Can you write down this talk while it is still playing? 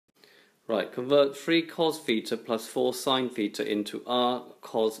Right, convert 3 cos theta plus 4 sin theta into r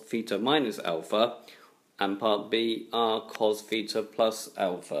cos theta minus alpha, and part B, r cos theta plus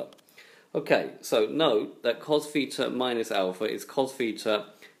alpha. Okay, so note that cos theta minus alpha is cos theta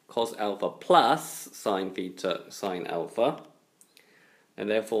cos alpha plus sin theta sin alpha, and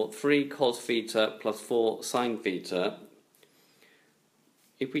therefore 3 cos theta plus 4 sin theta.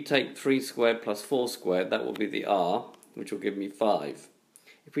 If we take 3 squared plus 4 squared, that will be the r, which will give me 5.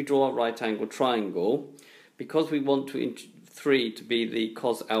 If we draw a right angle triangle, because we want 3 to be the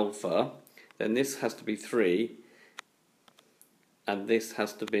cos alpha, then this has to be 3 and this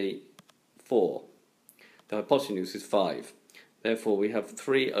has to be 4. The hypotenuse is 5. Therefore we have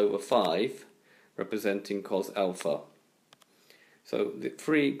 3 over 5 representing cos alpha. So the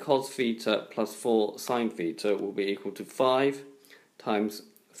 3 cos theta plus 4 sin theta will be equal to 5 times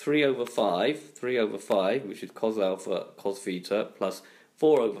 3 over 5, which is cos alpha cos theta, plus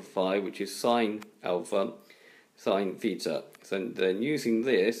 4 over 5, which is sin alpha sin theta. So then using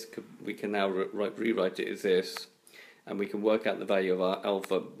this, we can now rewrite it as this, and we can work out the value of our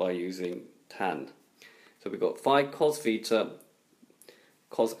alpha by using tan. So we've got 5 cos theta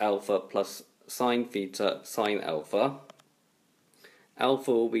cos alpha plus sin theta sin alpha.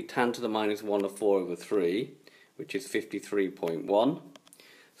 Alpha will be tan to the minus 1 of 4 over 3, which is 53.1.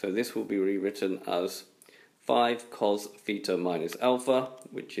 So this will be rewritten as 5 cos theta minus alpha,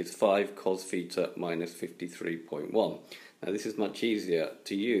 which is 5 cos theta minus 53.1. Now this is much easier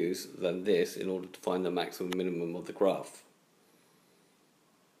to use than this in order to find the maximum minimum of the graph.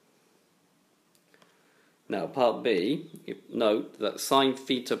 Now part B, note that sin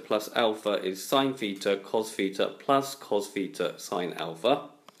theta plus alpha is sin theta cos theta plus cos theta sin alpha.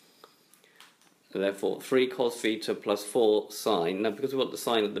 And therefore 3 cos theta plus 4 sin. Now because we've got the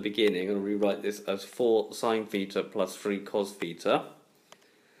sin at the beginning, I'm going to rewrite this as 4 sin theta plus 3 cos theta.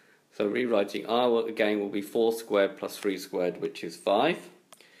 So rewriting r again will be 4 squared plus 3 squared, which is 5.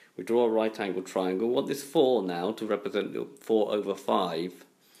 We draw a right angle triangle. We want this 4 now to represent 4 over 5.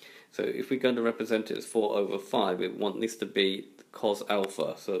 So if we're going to represent it as 4 over 5, we want this to be cos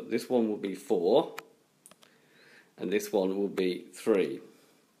alpha. So this one will be 4, and this one will be 3.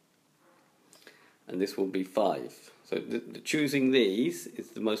 And this will be 5. So choosing these is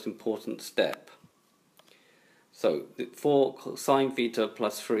the most important step. So 4 sin theta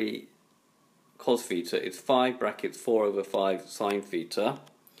plus 3 cos theta is 5 brackets 4 over 5 sin theta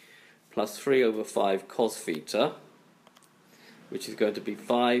plus 3 over 5 cos theta, which is going to be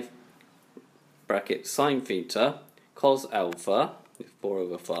 5 bracket sin theta cos alpha, 4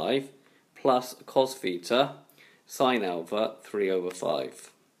 over 5, plus cos theta sin alpha, 3 over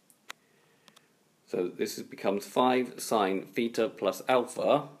 5. So this becomes 5 sin theta plus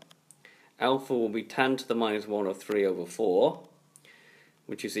alpha. Alpha will be tan to the minus 1 of 3 over 4,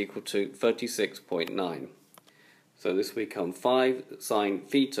 which is equal to 36.9. So this will become 5 sin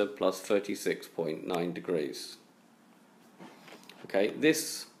theta plus 36.9 degrees. Okay,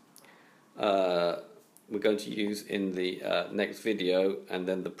 this we're going to use in the next video, and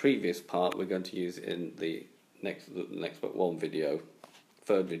then the previous part we're going to use in the next but one video,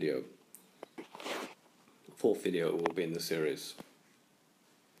 third video. Fourth video will be in the series.